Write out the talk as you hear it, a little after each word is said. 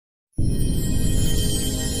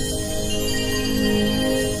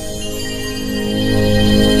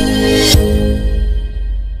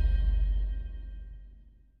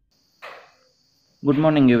Good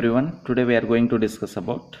morning everyone. Today we are going to discuss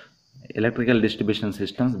about electrical distribution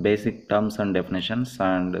systems, basic terms and definitions,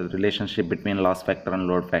 and relationship between loss factor and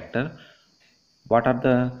load factor. What are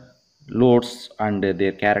the loads and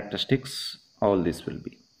their characteristics? All this will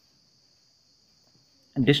be.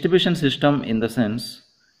 Distribution system in the sense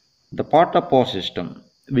the part of power system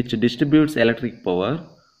which distributes electric power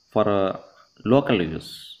for a local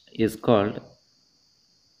use is called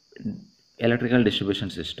electrical distribution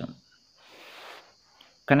system.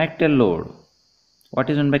 Connected load. What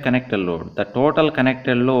is meant by connected load? The total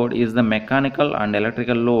connected load is the mechanical and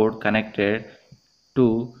electrical load connected to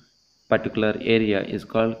particular area is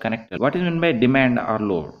called connected. What is meant by demand or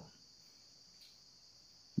load?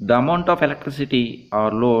 The amount of electricity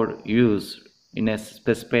or load used in a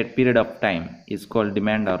specified period of time is called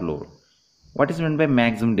demand or load. What is meant by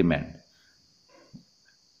maximum demand?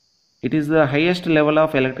 It is the highest level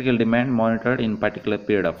of electrical demand monitored in particular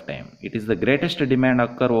period of time. It is the greatest demand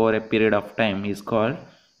occur over a period of time is called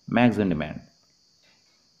maximum demand.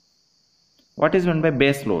 What is meant by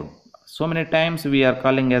base load? So many times we are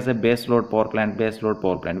calling as a base load power plant, base load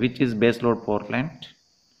power plant. Which is base load power plant?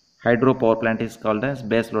 Hydro power plant is called as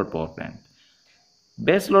base load power plant.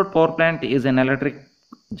 Base load power plant is an electric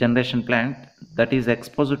generation plant that is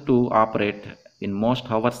exposed to operate in most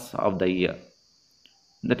hours of the year.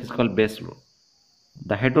 That is called base load.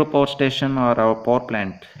 The hydropower station or our power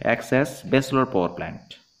plant acts as base load power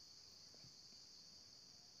plant.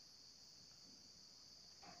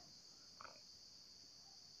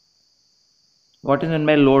 What is meant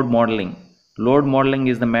by load modeling? Load modeling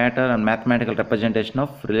is the matter and mathematical representation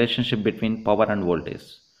of relationship between power and voltage.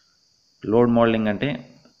 Load modeling ante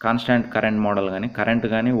constant current model gaani current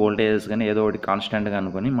gaani voltages gaani edo okati constant ga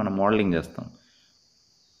anukoni మనం modeling చేస్తాం.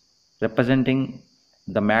 Representing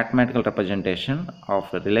the mathematical representation of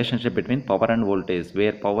the relationship between power and voltage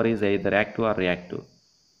where power is either active or reactive.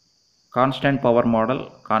 Constant power model,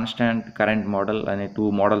 constant current model అనే two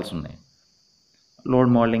models ఉన్నాయి.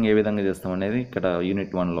 Load modelling ఏ విధంగా చేస్తాం అనేది ఇక్కడ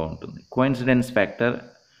unit 1లో ఉంటుంది. Coincidence factor,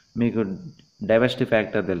 మీకు diversity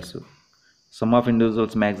factor తెలుసు. Some of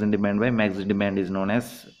individuals maximum demand by maximum demand is known as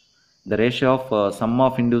the ratio of sum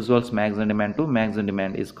of individuals maximum demand to maximum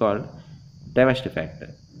demand is called diversity factor.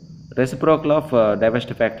 Reciprocal of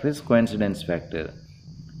diversity factor is coincidence factor.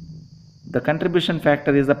 The contribution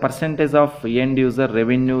factor is the percentage of end user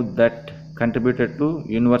revenue that contributed to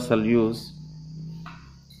universal use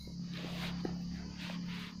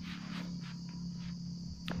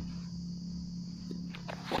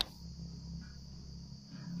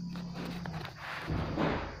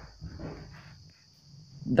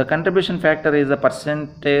The contribution factor is the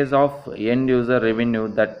percentage of end user revenue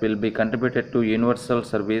that will be contributed to universal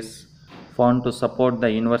service fund to support the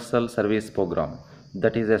universal service program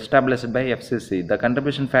that is established by FCC. The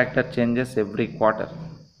contribution factor changes every quarter.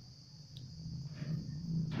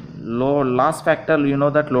 Loss factor, you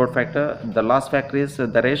know that load factor. The loss factor is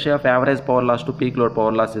the ratio of average power loss to peak load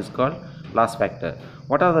power loss is called loss factor.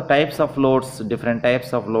 What are the types of loads? Different types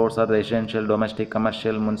of loads are residential, domestic,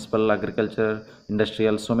 commercial, municipal, agriculture,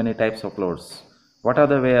 industrial, so many types of loads. What are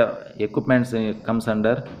the equipments comes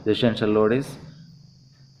under residential load is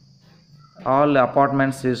all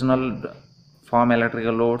apartments, seasonal farm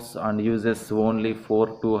electrical loads and uses only 4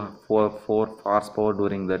 horsepower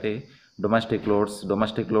during the day. Domestic loads,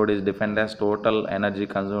 domestic load is defined as total energy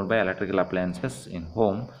consumed by electrical appliances in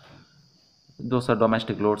home. Those are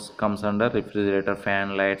domestic loads, comes under refrigerator, fan,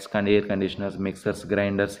 lights, air conditioners, mixers,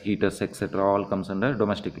 grinders, heaters, etc. all comes under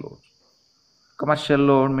domestic load. Commercial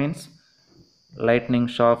load means lighting,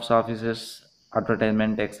 shops, offices,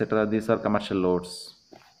 advertisement, etc. These are commercial loads.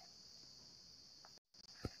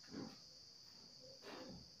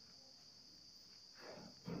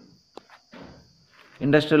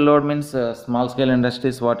 Industrial load means small scale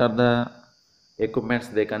industries. What are the equipments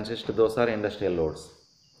they consist? Those are industrial loads.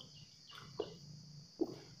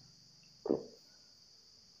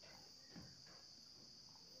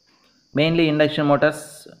 Mainly induction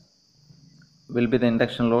motors will be the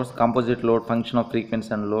induction loads. Composite load, function of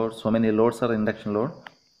frequency and load. So many loads are induction load.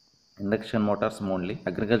 Induction motors mainly.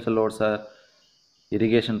 Agricultural loads are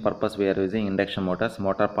irrigation purpose we are using induction motors,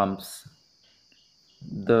 motor pumps.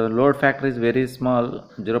 The load factor is very small,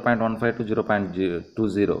 0.15 to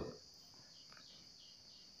 0.20.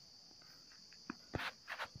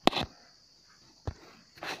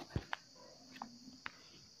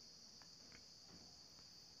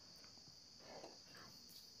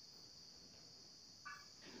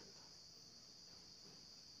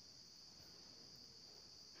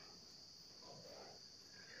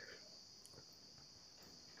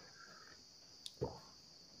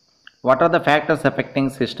 What are the factors affecting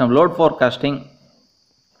system? Load forecasting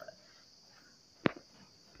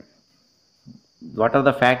What are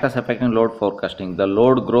the factors affecting load forecasting? The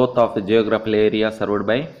load growth of the geographical area served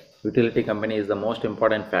by utility company is the most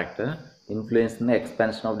important factor influencing the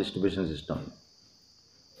expansion of distribution system.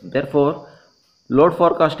 Therefore, load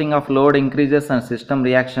forecasting of load increases and system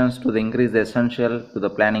reactions to the increase essential to the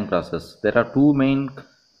planning process. There are two main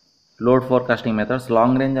load forecasting methods,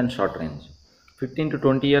 long range and short range. 15 to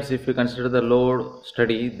 20 years if you consider the load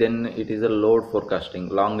study, then it is a load forecasting,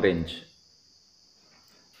 long range.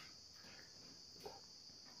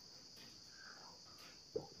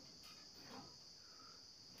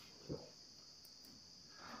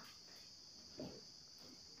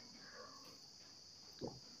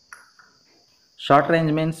 Short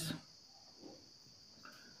range means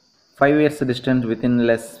 5 years distance within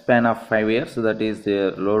less span of 5 years, that is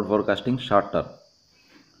load forecasting short term.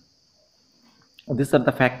 These are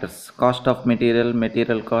the factors: cost of material,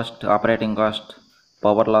 material cost, operating cost,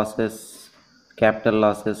 power losses, capital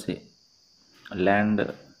losses,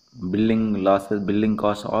 land, building losses, building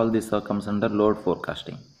costs, all this comes under load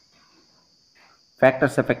forecasting.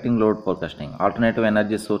 Factors affecting load forecasting: alternative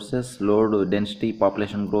energy sources, load density,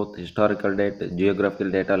 population growth, historical data,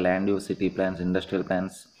 geographical data, land use, city plans, industrial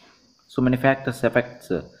plans. So many factors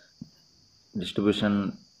affect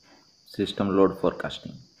distribution system load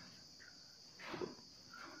forecasting.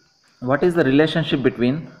 What is the relationship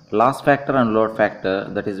between loss factor and load factor?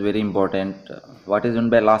 That is very important. What is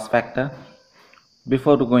meant by loss factor?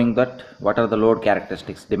 Before going that, what are the load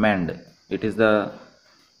characteristics? Demand. It is the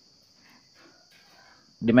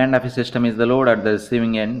demand of a system is the load at the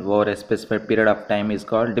receiving end over a specified period of time is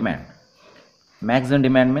called demand. Maximum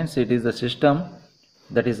demand means it is the system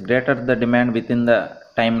that is greater the demand within the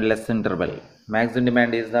time-less interval. Maximum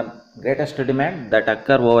demand is the greatest demand that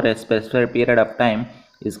occur over a specified period of time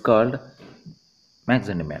is called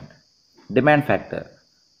maximum demand. Demand factor.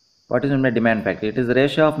 What is meant by demand factor? It is the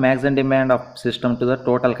ratio of maximum demand of system to the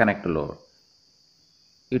total connected load.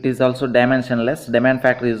 It is also dimensionless. Demand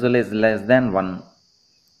factor usually is less than 1.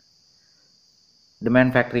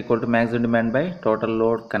 Demand factor equal to maximum demand by total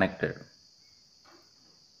load connected.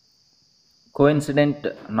 Coincident,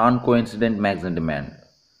 non-coincident maximum demand.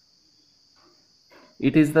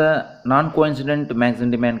 It is the non-coincident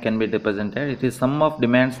maximum demand can be represented. It is sum of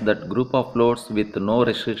demands that group of loads with no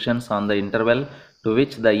restrictions on the interval to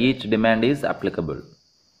which the each demand is applicable.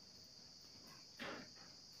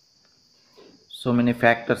 So many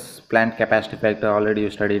factors. Plant capacity factor already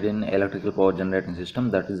you studied in electrical power generating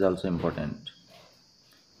system, that is also important.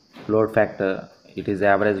 Load factor, it is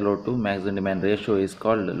average load to maximum demand ratio is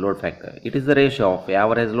called load factor. It is the ratio of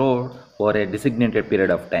average load over a designated period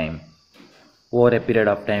of time. Over a period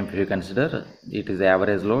of time, if you consider, it is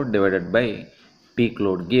average load divided by peak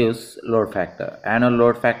load gives load factor. Annual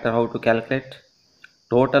load factor, how to calculate?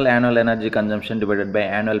 Total annual energy consumption divided by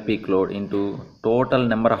annual peak load into total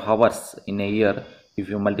number of hours in a year. If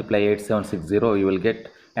you multiply 8760, you will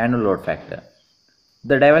get annual load factor.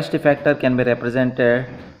 The diversity factor can be represented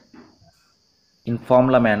in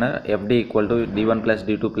formula manner: FD equal to D1 plus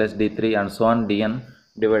D2 plus D3 and so on Dn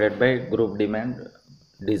divided by group demand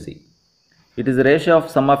Dc. It is the ratio of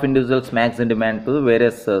sum of individuals maximum demand to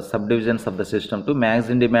various subdivisions of the system to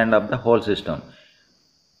maximum demand of the whole system.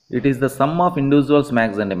 It is the sum of individuals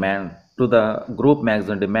maximum demand to the group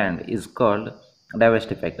maximum demand is called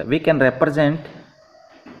diversity factor. We can represent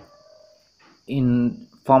in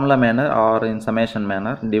formula manner or in summation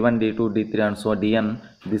manner: D1, D2, D3 and so Dn.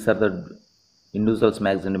 These are the individuals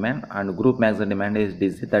maximum demand, and group maximum demand is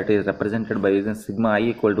Dc, that is represented by using sigma I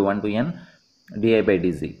equal to 1 to n di by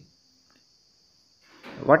dz.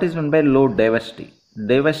 What is meant by load diversity?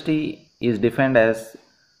 Diversity is defined as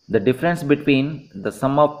the difference between the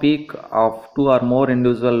sum of peak of two or more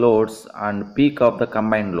individual loads and peak of the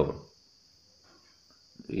combined load.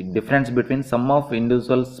 Difference between sum of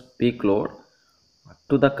individuals peak load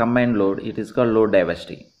to the combined load, it is called load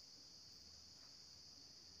diversity.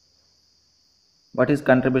 What is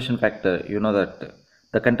contribution factor? You know that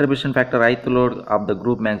the contribution factor ith load of the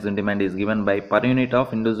group maximum demand is given by per unit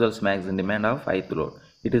of individuals maximum demand of ith load.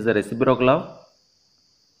 It is the reciprocal of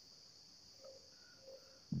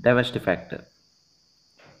diversity factor.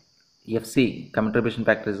 FC, contribution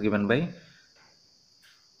factor, is given by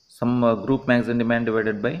some group maximum demand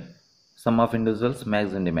divided by sum of individuals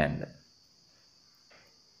maximum demand.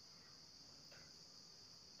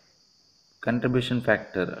 Contribution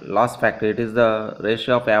factor, loss factor, it is the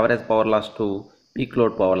ratio of average power loss to peak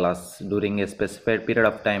load power loss during a specified period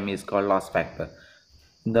of time is called loss factor.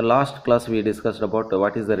 In the last class we discussed about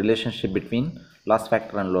what is the relationship between loss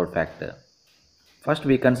factor and load factor. First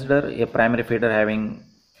we consider a primary feeder having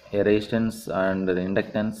a resistance and the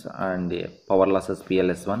inductance and the power losses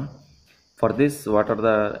PLS1. For this, what are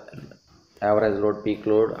the average load, peak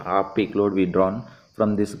load, half peak load we drawn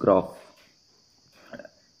from this graph.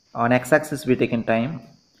 On x-axis we take in time.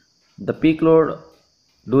 The peak load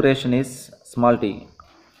duration is small t,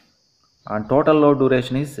 and total load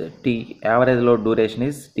duration is t, average load duration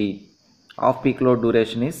is t, off peak load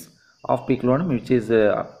duration is off peak load, which is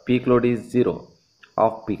peak load is 0,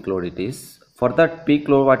 off peak load it is. For that peak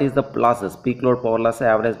load, what is the losses? Peak load power loss,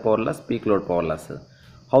 average power loss, peak load power loss.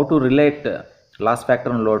 How to relate loss factor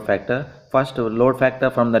and load factor? First, load factor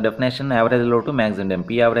from the definition, average load to maximum,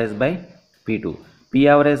 P average by P2. P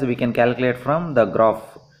average we can calculate from the graph,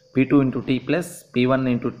 P2 into T plus P1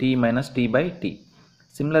 into T minus T by T.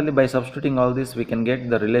 Similarly, by substituting all this, we can get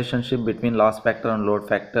the relationship between loss factor and load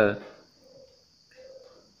factor.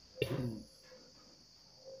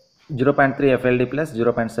 0.3 FLD plus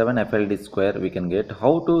 0.7 FLD square we can get.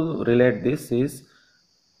 How to relate this is,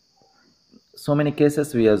 so many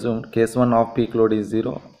cases we assumed. Case 1 of peak load is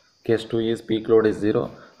 0, case 2 is peak load is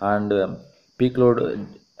 0, and peak load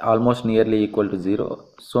almost nearly equal to 0.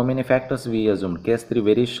 So many factors we assumed. Case 3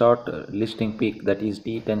 very short listing peak, that is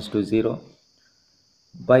T tends to 0.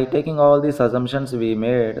 By taking all these assumptions, we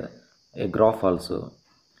made a graph also.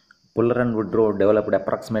 Puller and Woodrow developed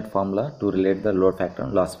approximate formula to relate the load factor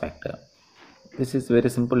and loss factor. This is very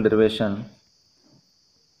simple derivation.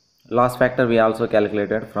 Loss factor we also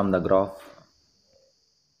calculated from the graph.